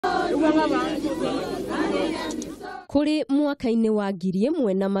Kuri mwaka-ini wa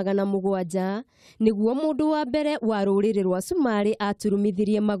 1700 niguo mundu wa mbere wa ruriri rwa Somali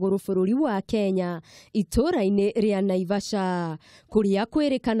aturumithirie maguru bururi wa Kenya itura-ini ria Naivasha kuria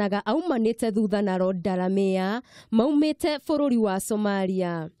kwirikanaga aumanite thutha na Rodaramea maumite bururi wa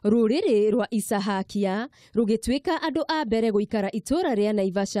Somalia. Ruriri rwa Isahakia rugitwika andu a mbere guikara itura ria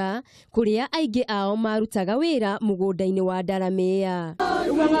Naivasha kuria aingi ao marutaga wira mugunda-ini wa Daramea.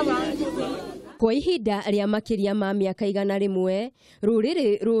 Kwa ihinda ria makiria ma miaka 100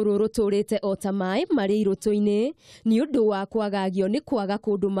 ruriri ruru ruturiite ota mai mari irutu-ini ni undu wa kwagagio ni kwaga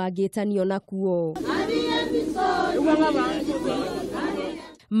kundu mangitanio nakuo.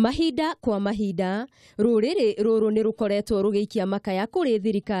 Mahinda kwa mahinda ruriri ruru ni rukoretwo rugiikia makaya kuri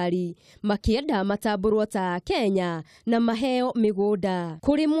thirikari makienda matamburwo ta Kenya na maheo migunda.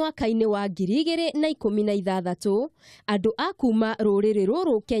 Kuri mwaka-ini wa 2016 andu a kuma ruriri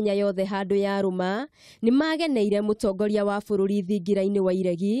ruru Kenya yothe handu ya ruma ni mageneire mutongoria wa bururi thingira-ini wa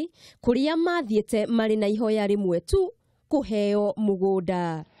iregi kuria mathiete mari na ihoya rimwe tu kuheo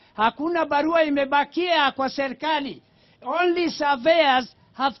mugunda. Hakuna barua imebakia kwa serikali. Only surveyors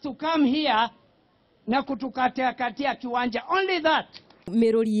have to come here na kutukatia kiwanja. Only that.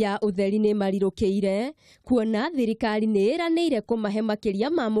 Miruri ya utheri ni marirukiire kwona thirikari ni iraneire kumahe makiria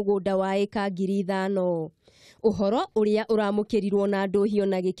ma mugunda wa eka 5,000. Uhoro uria uramukirirwo na nduhio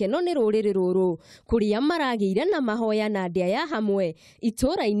na gikeno ni ruriri ruru kuria maragiire na mahoya na ndia ya hamwe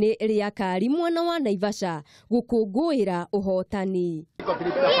itura-ini ria Kari mwena wa Naivasha gukunguira uhotani.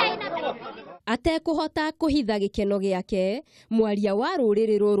 Atekuhota kuhitha gikeno giake mwaria wa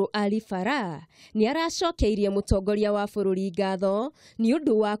ruriri ruru Alifara ni aracokeirie mutongoria wa bururi ngatho ni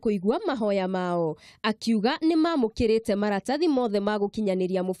undu wa kuigwa mahoya mao akiuga ni mamukirite maratathi mothe ma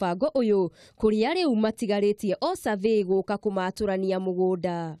gukinyaniria mubango uyu kuria riu matigaritie o survey guka kumaturania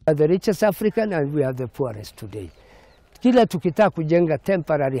mugunda. The richest African and we are the poorest today. Kila tukitaka kujenga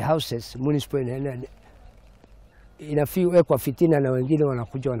temporary houses municipal inafiwe kwa fitina na wengine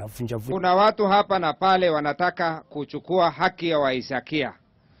wanakuja wanavunja. Kuna watu hapa na pale wanataka kuchukua haki ya Isahakia.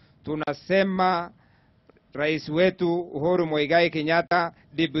 Tunasema rais wetu Uhuru Muigai Kenyatta,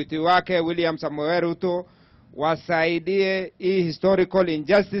 deputy wake William Samoei Ruto wasaidie hii historical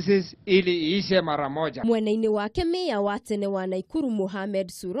injustices ili iishe mara moja. Mwena-ini wake meya wa tene wa Nakuru Mohamed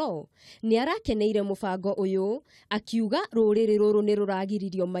Suro ni arakeneire mubango uyu akiuga ruriri ruru ni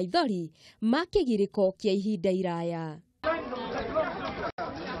ruragiririo maithori makigiriko kia ihinda iraya.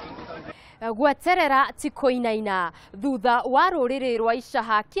 Gweterera ti kuinaina thutha wa ruriri rwa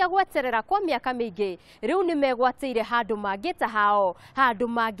Isahakia gweterera kwa miaka mingi riu ni megwateire handu mangita hao handu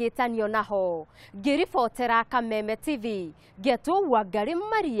mangitanio naho. Ngiribotera Kameme TV Getu Wangari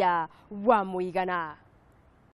Maria wa Muigana.